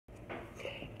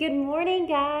Good morning,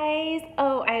 guys.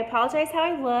 Oh, I apologize how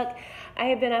I look. I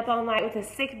have been up all night with a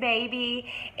sick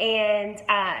baby, and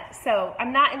so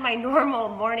I'm not in my normal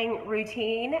morning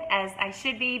routine as I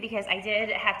should be, because I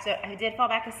did fall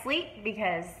back asleep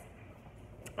because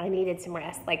I needed some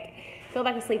rest. Like, fell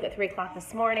back asleep at 3 o'clock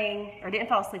this morning, or didn't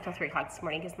fall asleep till 3 o'clock this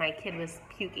morning because my kid was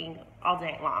puking all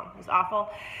day long. It was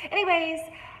awful. Anyways,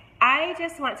 I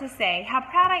just want to say how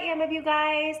proud I am of you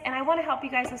guys, and I want to help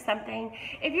you guys with something.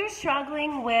 If you're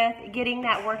struggling with getting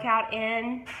that workout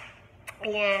in,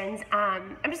 and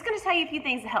I'm just going to tell you a few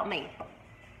things that help me.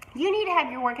 You need to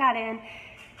have your workout in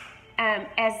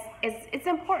as it's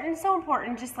important, so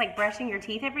important, just like brushing your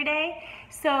teeth every day.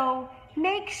 So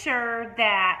make sure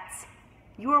that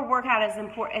your workout is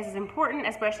as important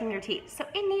as brushing your teeth. So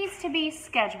it needs to be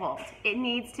scheduled. It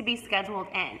needs to be scheduled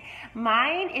in.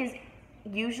 Mine is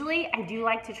usually, I do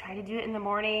like to try to do it in the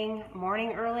morning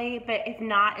early, but if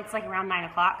not, it's like around 9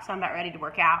 o'clock, so I'm about ready to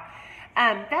work out.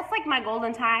 That's like my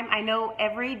golden time. I know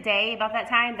every day about that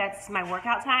time, that's my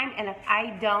workout time, and if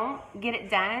I don't get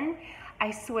it done, I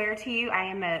swear to you, I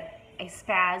am a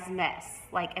spaz mess.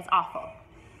 Like, it's awful.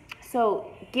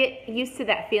 So get used to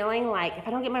that feeling, like if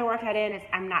I don't get my workout in,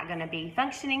 I'm not gonna be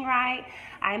functioning right.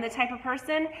 I am the type of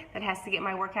person that has to get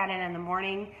my workout in the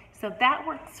morning, so that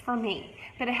works for me.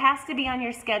 But it has to be on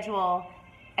your schedule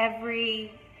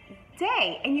every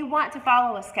day, and you want to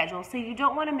follow a schedule, so you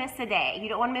don't wanna miss a day. You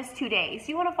don't wanna miss 2 days.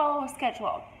 You wanna follow a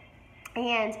schedule.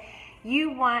 And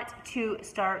you want to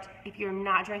start, if you're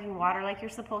not drinking water like you're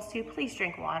supposed to, please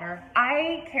drink water.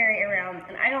 I carry around,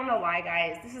 and I don't know why,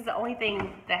 guys, this is the only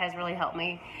thing that has really helped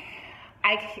me.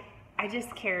 I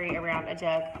just carry around a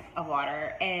jug of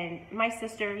water, and my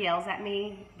sister yells at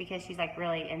me because she's like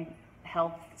really in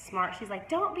health smart. She's like,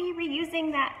 don't be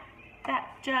reusing that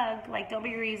jug, like don't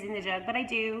be reusing the jug, but I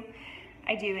do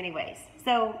anyways.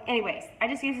 So anyways, I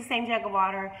just use the same jug of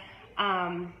water.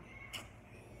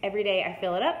 Every day I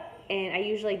fill it up, and I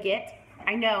usually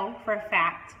I know for a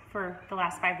fact for the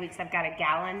last 5 weeks I've got a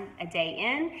gallon a day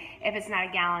in. If it's not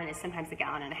a gallon, it's sometimes a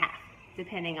gallon and a half,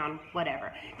 depending on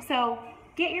whatever. So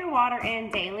get your water in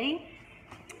daily,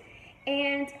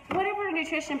 and whatever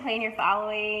nutrition plan you're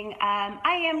following.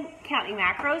 I am counting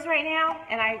macros right now,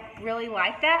 and I really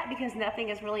like that because nothing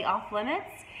is really off limits.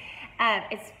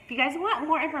 If you guys want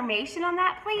more information on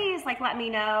that, please let me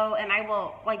know, and I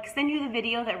will send you the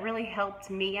video that really helped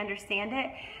me understand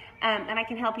it. And I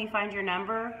can help you find your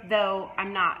number, though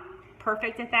I'm not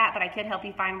perfect at that, but I could help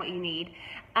you find what you need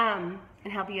and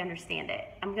help you understand it.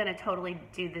 I'm gonna totally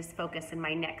do this focus in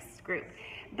my next group.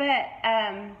 But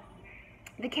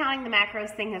the counting the macros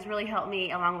thing has really helped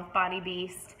me, along with Body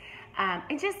Beast,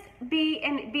 and just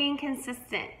being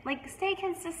consistent. Stay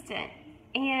consistent,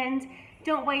 and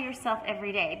don't weigh yourself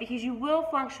every day, because you will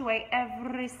fluctuate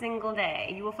every single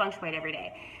day. You will fluctuate every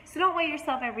day. So don't weigh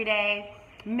yourself every day.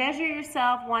 Measure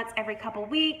yourself once every couple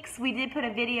weeks. We did put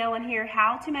a video in here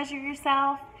how to measure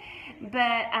yourself. But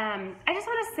I just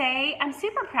want to say I'm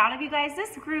super proud of you guys.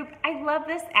 This group, I love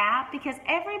this app because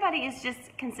everybody is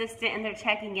just consistent and they're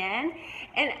checking in.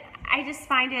 And I just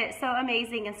find it so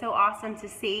amazing and so awesome to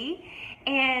see.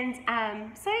 And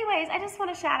so anyways, I just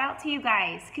want to shout out to you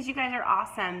guys because you guys are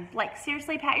awesome.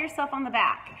 Seriously, pat yourself on the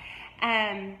back.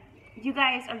 You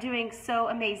guys are doing so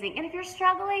amazing. And if you're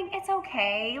struggling, it's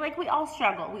okay. We all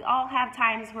struggle. We all have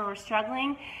times where we're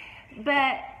struggling.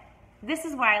 But this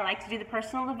is why I like to do the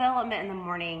personal development in the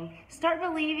morning. Start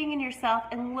believing in yourself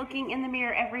and looking in the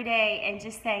mirror every day and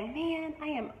just saying, man, I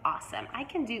am awesome. I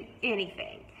can do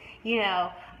anything. You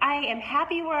know, I am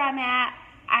happy where I'm at.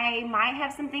 I might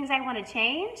have some things I want to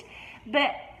change,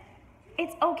 but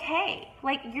it's okay.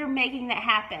 You're making that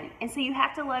happen. And so you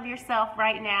have to love yourself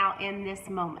right now in this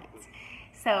moment.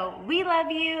 So we love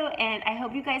you, and I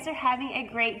hope you guys are having a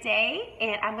great day,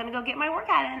 and I'm going to go get my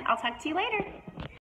workout in. I'll talk to you later.